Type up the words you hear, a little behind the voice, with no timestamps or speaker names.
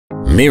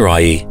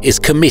Mirai is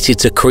committed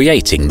to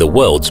creating the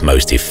world's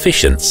most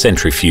efficient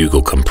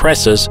centrifugal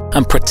compressors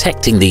and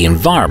protecting the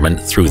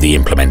environment through the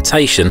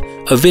implementation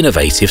of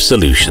innovative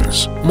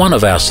solutions. One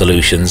of our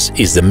solutions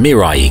is the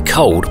MIRAI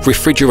Cold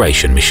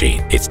refrigeration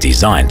machine. It's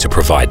designed to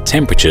provide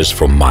temperatures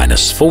from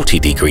 -40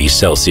 degrees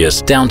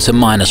Celsius down to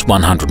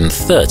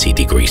 -130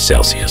 degrees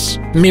Celsius.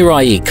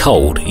 MIRAI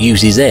Cold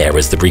uses air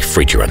as the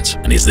refrigerant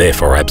and is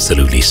therefore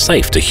absolutely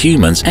safe to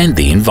humans and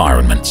the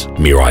environment.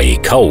 MIRAI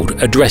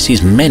Cold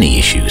addresses many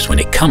issues when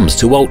it comes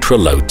to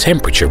ultra-low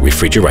temperature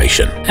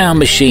refrigeration. Our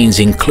machines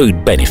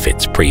include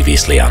benefits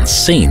previously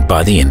unseen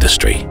by the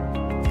industry.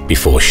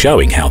 Before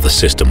showing how the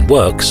system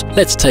works,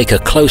 let's take a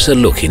closer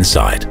look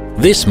inside.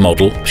 This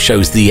model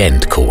shows the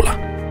end cooler,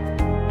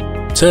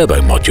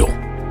 turbo module,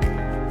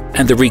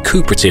 and the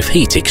recuperative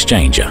heat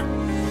exchanger.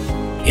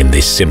 In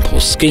this simple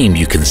scheme,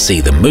 you can see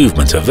the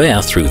movement of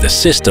air through the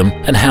system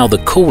and how the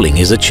cooling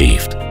is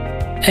achieved.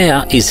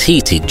 Air is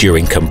heated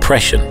during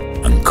compression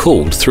and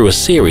cooled through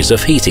a series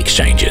of heat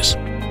exchangers,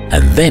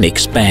 and then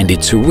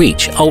expanded to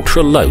reach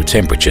ultra-low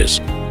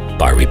temperatures.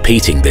 By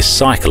repeating this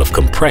cycle of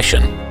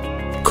compression,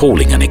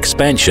 cooling and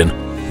expansion,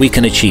 we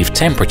can achieve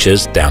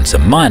temperatures down to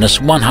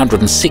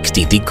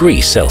 -160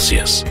 degrees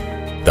Celsius.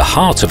 The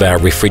heart of our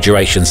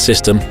refrigeration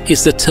system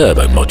is the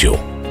turbo module.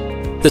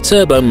 The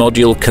turbo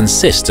module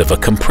consists of a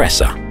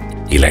compressor,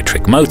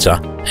 electric motor,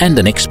 and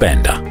an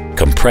expander.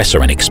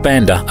 Compressor and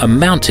expander are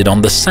mounted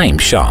on the same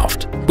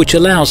shaft, which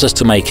allows us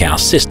to make our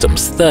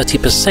systems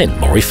 30%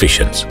 more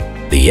efficient.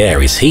 The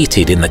air is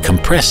heated in the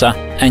compressor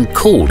and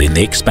cooled in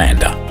the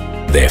expander.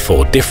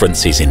 Therefore,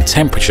 differences in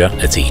temperature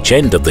at each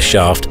end of the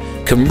shaft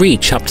can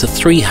reach up to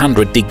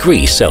 300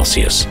 degrees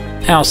Celsius.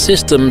 Our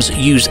systems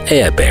use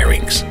air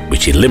bearings,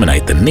 which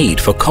eliminate the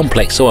need for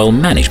complex oil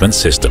management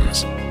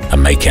systems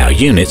and make our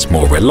units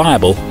more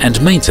reliable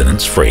and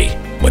maintenance-free.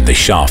 When the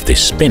shaft is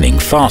spinning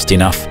fast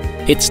enough,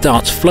 it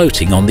starts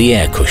floating on the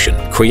air cushion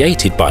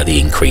created by the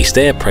increased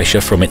air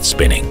pressure from its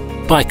spinning.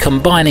 By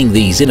combining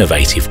these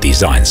innovative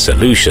design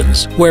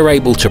solutions, we're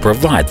able to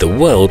provide the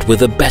world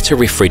with a better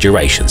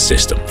refrigeration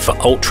system for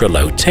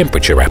ultra-low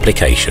temperature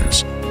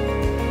applications.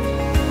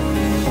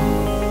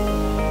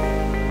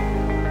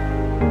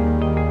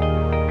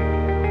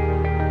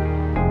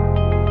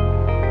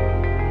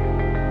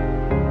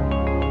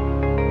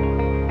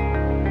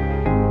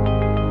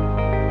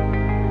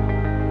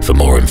 For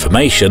more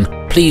information,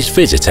 please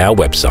visit our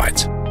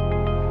website.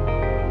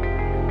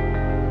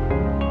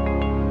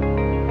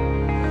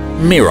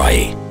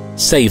 Mirai.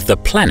 Save the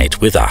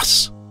planet with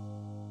us.